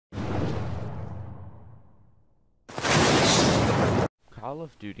Call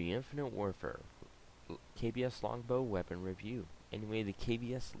of Duty Infinite Warfare KBS-Longbow weapon review. Anyway, the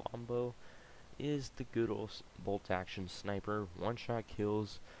KBS-Longbow is the good old bolt-action sniper, one-shot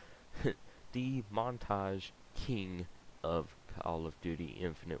kills, the montage king of Call of Duty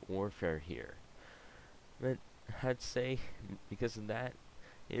Infinite Warfare here. But I'd say, because of that,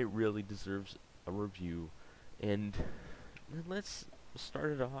 it really deserves a review. And let's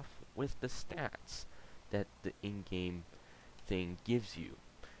start it off with the stats that the in-game thing gives you.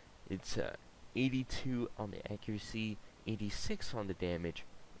 It's 82 on the accuracy, 86 on the damage,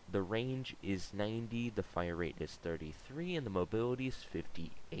 the range is 90, the fire rate is 33, and the mobility is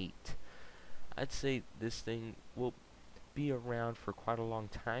 58. I'd say this thing will be around for quite a long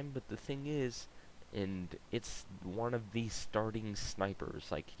time, but the thing is, and it's one of the starting snipers,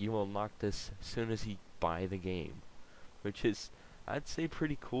 like, you will unlock this as soon as you buy the game, which is, I'd say,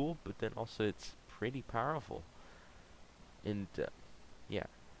 pretty cool, but then also it's pretty powerful. And yeah,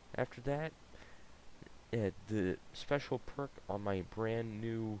 after that, the special perk on my brand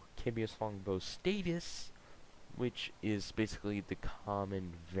new KBS-Longbow status, which is basically the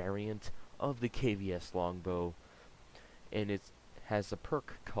common variant of the KBS-Longbow, and it has a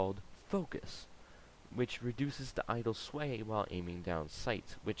perk called Focus, which reduces the idle sway while aiming down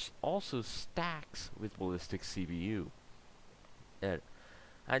sights, which also stacks with ballistic CBU. And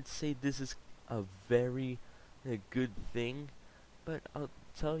I'd say this is a very good thing, but I'll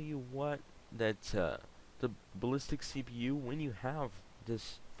tell you what, that the ballistic CBU, when you have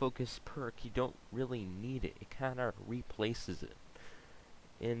this focus perk, you don't really need it. It kind of replaces it.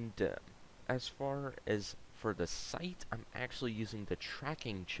 And as far as for the sight, I'm actually using the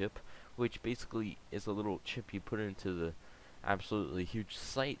tracking chip, which basically is a little chip you put into the absolutely huge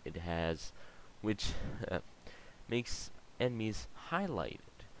sight it has, which makes enemies highlighted.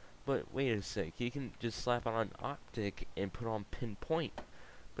 But wait a sec, you can just slap on an optic and put on pinpoint.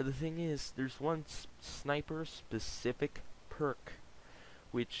 But the thing is, there's one sniper specific perk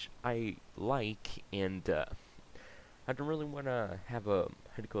which I like, and I don't really want to have a,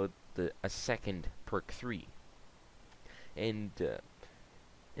 how do you call it, a second perk 3. And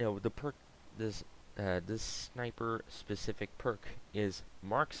you know, the perk, this sniper specific perk is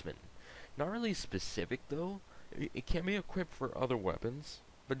marksman. Not really specific though. It can be equipped for other weapons,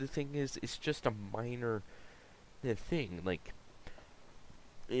 but the thing is, it's just a minor thing. Like,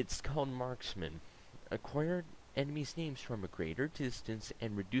 it's called marksman. Acquire enemies' names from a greater distance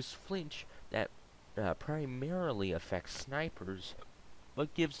and reduce flinch that primarily affects snipers,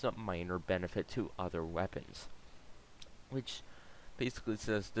 but gives a minor benefit to other weapons. Which basically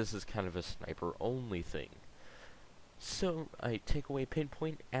says this is kind of a sniper only thing. So I take away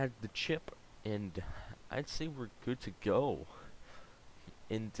pinpoint, add the chip, and I'd say we're good to go.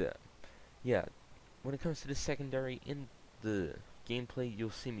 And yeah, when it comes to the secondary in the gameplay, you'll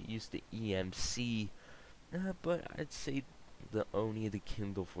see me use the EMC, but I'd say the Oni, the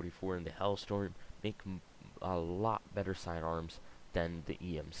Kindle 44, and the Hellstorm make a lot better sidearms than the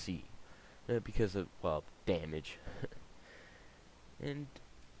EMC, because of, well, damage. And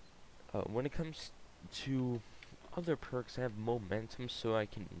when it comes to other perks, I have momentum, so I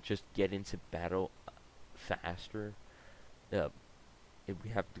can just get into battle faster.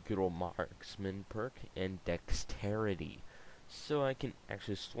 We have the good old marksman perk, and dexterity, so I can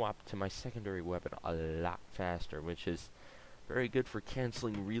actually swap to my secondary weapon a lot faster, which is very good for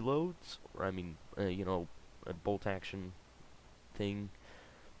canceling reloads, or I mean, you know, a bolt action thing,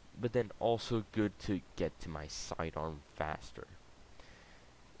 but then also good to get to my sidearm faster.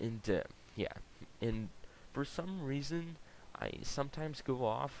 And yeah, and for some reason, I sometimes go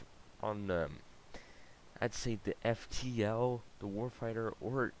off on I'd say the FTL, the Warfighter,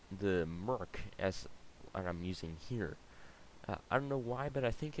 or the Merc as what I'm using here. I don't know why, but I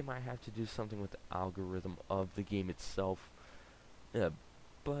think it might have to do something with the algorithm of the game itself. But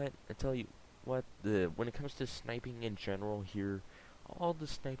I tell you what, when it comes to sniping in general here, all the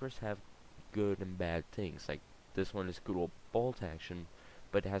snipers have good and bad things. Like, this one is good old bolt action,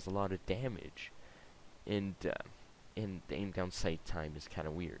 but it has a lot of damage. And the aim down sight time is kind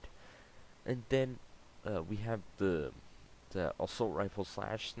of weird. And then we have the assault rifle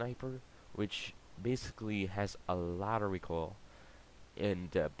slash sniper, which basically has a lot of recoil, and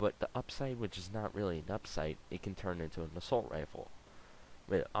but the upside, which is not really an upside, it can turn into an assault rifle,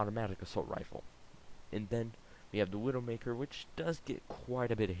 automatic assault rifle. And then we have the Widowmaker, which does get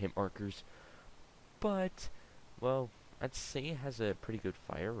quite a bit of hit markers, but, well, I'd say it has a pretty good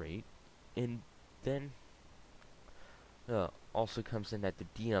fire rate. And then also comes in at the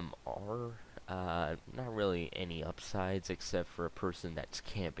DMR. Not really any upsides except for a person that's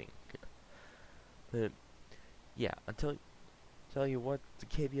camping. But yeah, Tell you what, the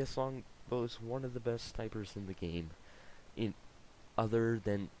KBS Longbow is one of the best snipers in the game. In other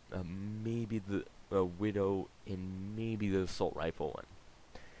than maybe the Widow and maybe the assault rifle one.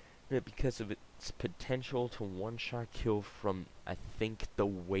 Because of its potential to one-shot kill from, I think, the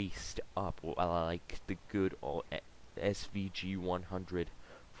waist up, like the good old SVG 100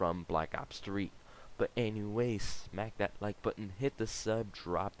 from Black Ops 3. But anyway, smack that like button, hit the sub,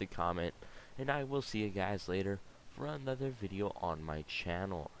 drop the comment, and I will see you guys later for another video on my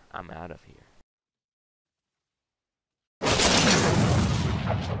channel. I'm out of here.